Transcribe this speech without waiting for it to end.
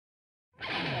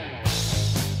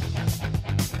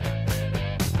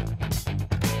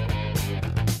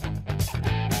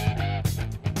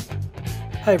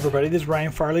Hi everybody, this is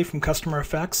Ryan Farley from Customer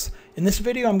Effects. In this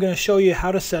video I'm going to show you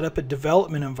how to set up a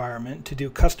development environment to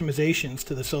do customizations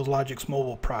to the SalesLogix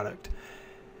Mobile product.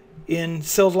 In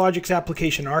SalesLogix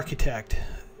Application Architect,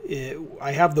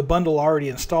 I have the bundle already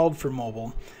installed for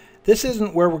mobile. This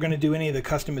isn't where we're going to do any of the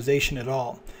customization at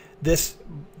all.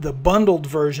 The bundled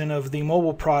version of the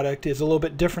mobile product is a little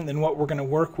bit different than what we're going to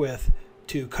work with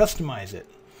to customize it.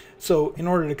 So in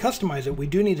order to customize it, we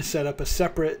do need to set up a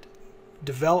separate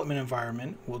development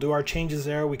environment. We'll do our changes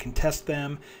there, we can test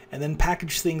them, and then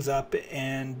package things up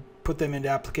and put them into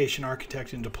Application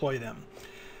Architect and deploy them.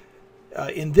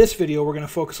 In this video, we're going to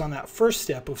focus on that first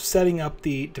step of setting up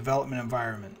the development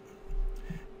environment.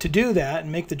 To do that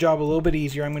and make the job a little bit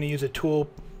easier, I'm going to use a tool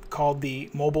called the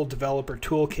Mobile Developer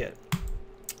Toolkit.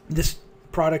 This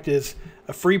product is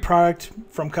a free product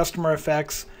from Customer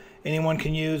Effects. Anyone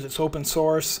can use. It's open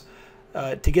source.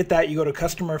 To get that, you go to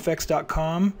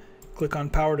customereffects.com, click on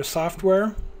Power to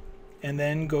Software, and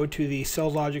then go to the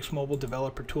SalesLogix Mobile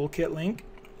Developer Toolkit link.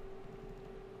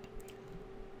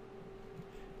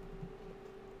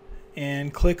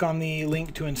 And click on the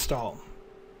link to install.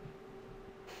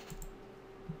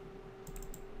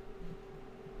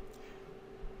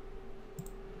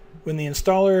 When the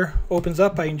installer opens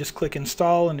up, I can just click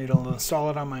install and it'll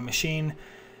install it on my machine.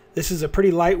 This is a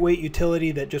pretty lightweight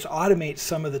utility that just automates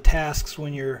some of the tasks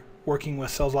when you're working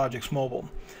with SalesLogix Mobile.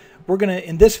 We're going to,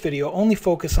 in this video, only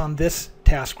focus on this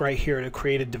task right here to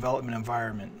create a development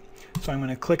environment. So I'm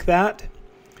going to click that,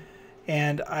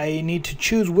 and I need to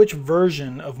choose which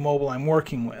version of mobile I'm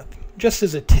working with. Just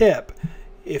as a tip,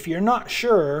 if you're not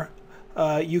sure,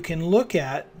 you can look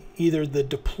at either the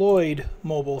deployed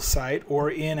mobile site or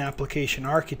in Application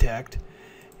Architect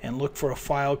and look for a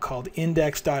file called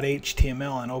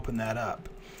index.html and open that up.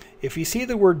 If you see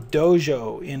the word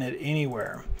Dojo in it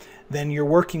anywhere, then you're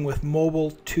working with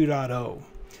Mobile 2.0.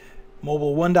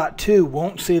 Mobile 1.2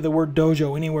 won't say the word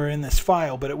Dojo anywhere in this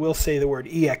file, but it will say the word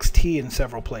ext in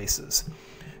several places.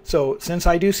 So since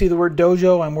I do see the word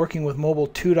Dojo, I'm working with Mobile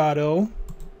 2.0,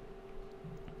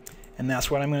 and that's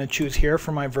what I'm going to choose here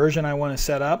for my version I want to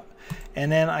set up,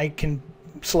 and then I can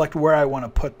select where I want to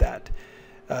put that.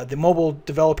 The Mobile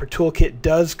Developer Toolkit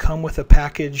does come with a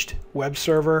packaged web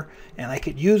server, and I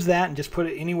could use that and just put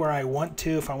it anywhere I want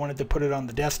to. If I wanted to put it on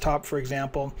the desktop, for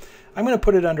example, I'm going to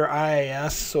put it under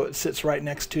IIS so it sits right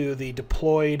next to the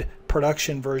deployed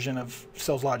production version of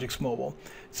SalesLogix Mobile.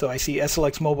 So I see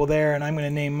SLX Mobile there, and I'm going to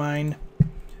name mine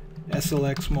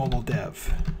SLX Mobile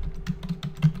Dev.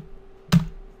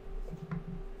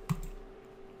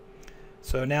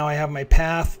 So now I have my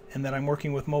path, and then I'm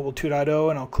working with Mobile 2.0,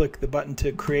 and I'll click the button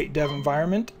to create dev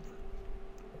environment.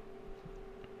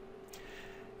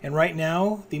 And right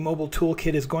now, the Mobile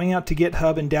Toolkit is going out to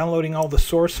GitHub and downloading all the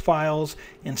source files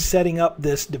and setting up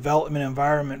this development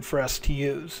environment for us to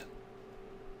use.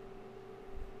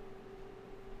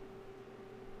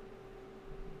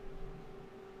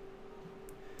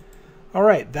 All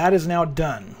right, that is now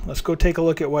done. Let's go take a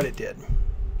look at what it did.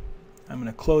 I'm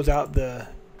going to close out the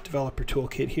Developer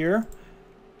Toolkit here.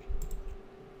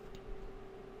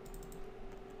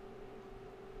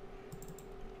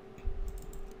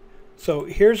 So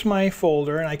here's my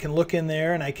folder, and I can look in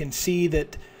there and I can see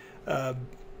that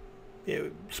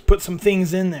it's put some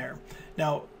things in there.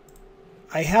 Now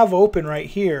I have open right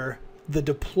here the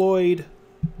deployed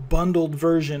bundled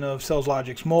version of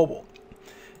SalesLogix Mobile.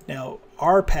 Now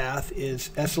our path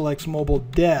is SLX Mobile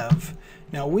Dev.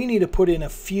 Now we need to put in a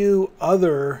few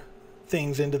other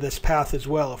things into this path as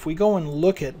well. If we go and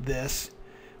look at this,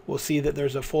 we'll see that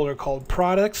there's a folder called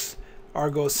Products,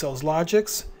 Argos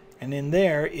SalesLogix, and in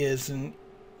there is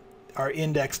our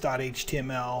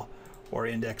index.html or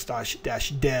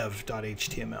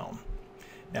index-dev.html.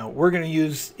 Now we're going to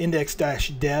use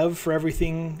index-dev for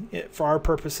everything for our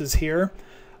purposes here,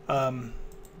 and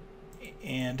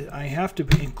I have to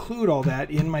include all that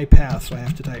in my path, so I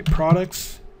have to type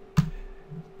Products,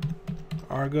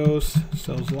 Argos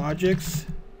SalesLogix,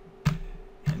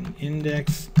 and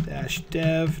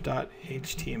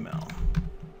index-dev.html.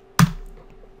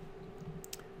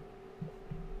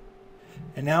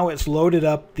 And now it's loaded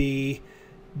up the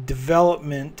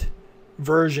development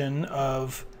version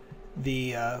of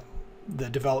the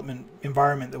development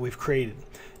environment that we've created.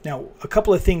 Now, a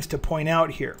couple of things to point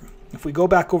out here. If we go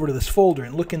back over to this folder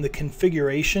and look in the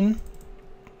configuration,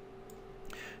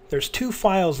 there's two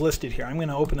files listed here. I'm going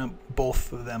to open up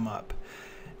both of them up.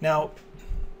 Now,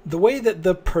 the way that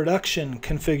the production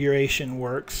configuration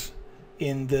works,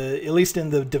 at least in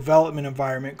the development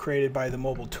environment created by the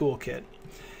Mobile Toolkit,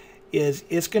 is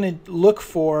it's going to look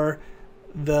for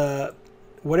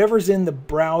whatever's in the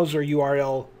browser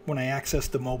URL when I access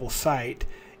the mobile site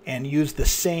and use the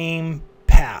same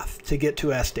path to get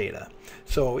to S-data.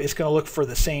 So it's going to look for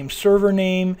the same server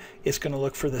name, it's going to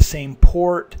look for the same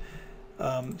port.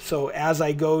 So as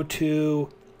I go to,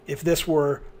 if this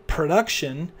were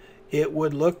production, it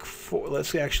would look for,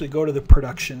 let's actually go to the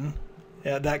production.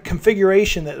 That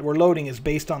configuration that we're loading is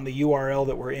based on the URL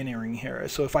that we're entering here.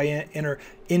 So if I enter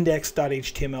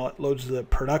index.html, it loads the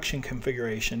production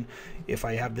configuration. If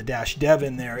I have the -dev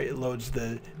in there, it loads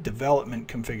the development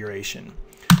configuration.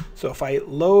 So if I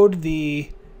load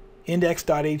the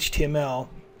index.html,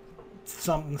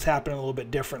 something's happening a little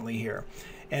bit differently here.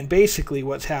 And basically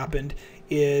what's happened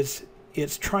is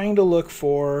it's trying to look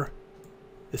for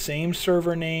the same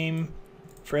server name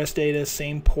for S-data,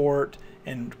 same port,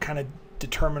 and kind of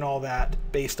determine all that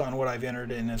based on what I've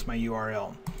entered in as my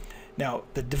URL. Now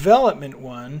the development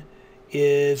one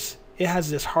is, it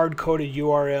has this hard-coded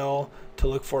URL to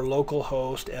look for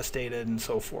localhost, S-data, and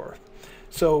so forth.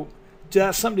 So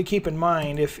that's something to keep in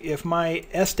mind. If my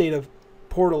S-data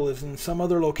portal is in some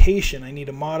other location, I need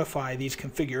to modify these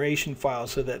configuration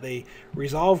files so that they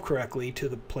resolve correctly to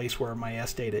the place where my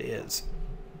S-data is.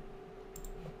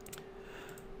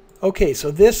 Okay,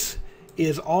 so this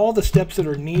is all the steps that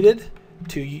are needed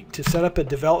to set up a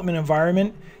development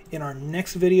environment. In our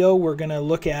next video, we're going to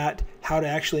look at how to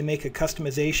actually make a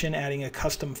customization, adding a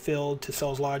custom field to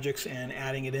SalesLogix and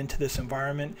adding it into this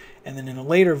environment. And then in a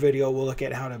later video, we'll look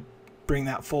at how to bring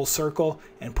that full circle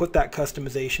and put that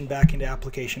customization back into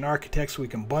Application Architect so we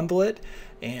can bundle it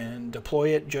and deploy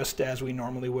it just as we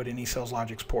normally would in any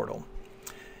SalesLogix portal.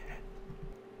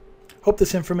 Hope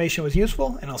this information was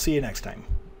useful, and I'll see you next time.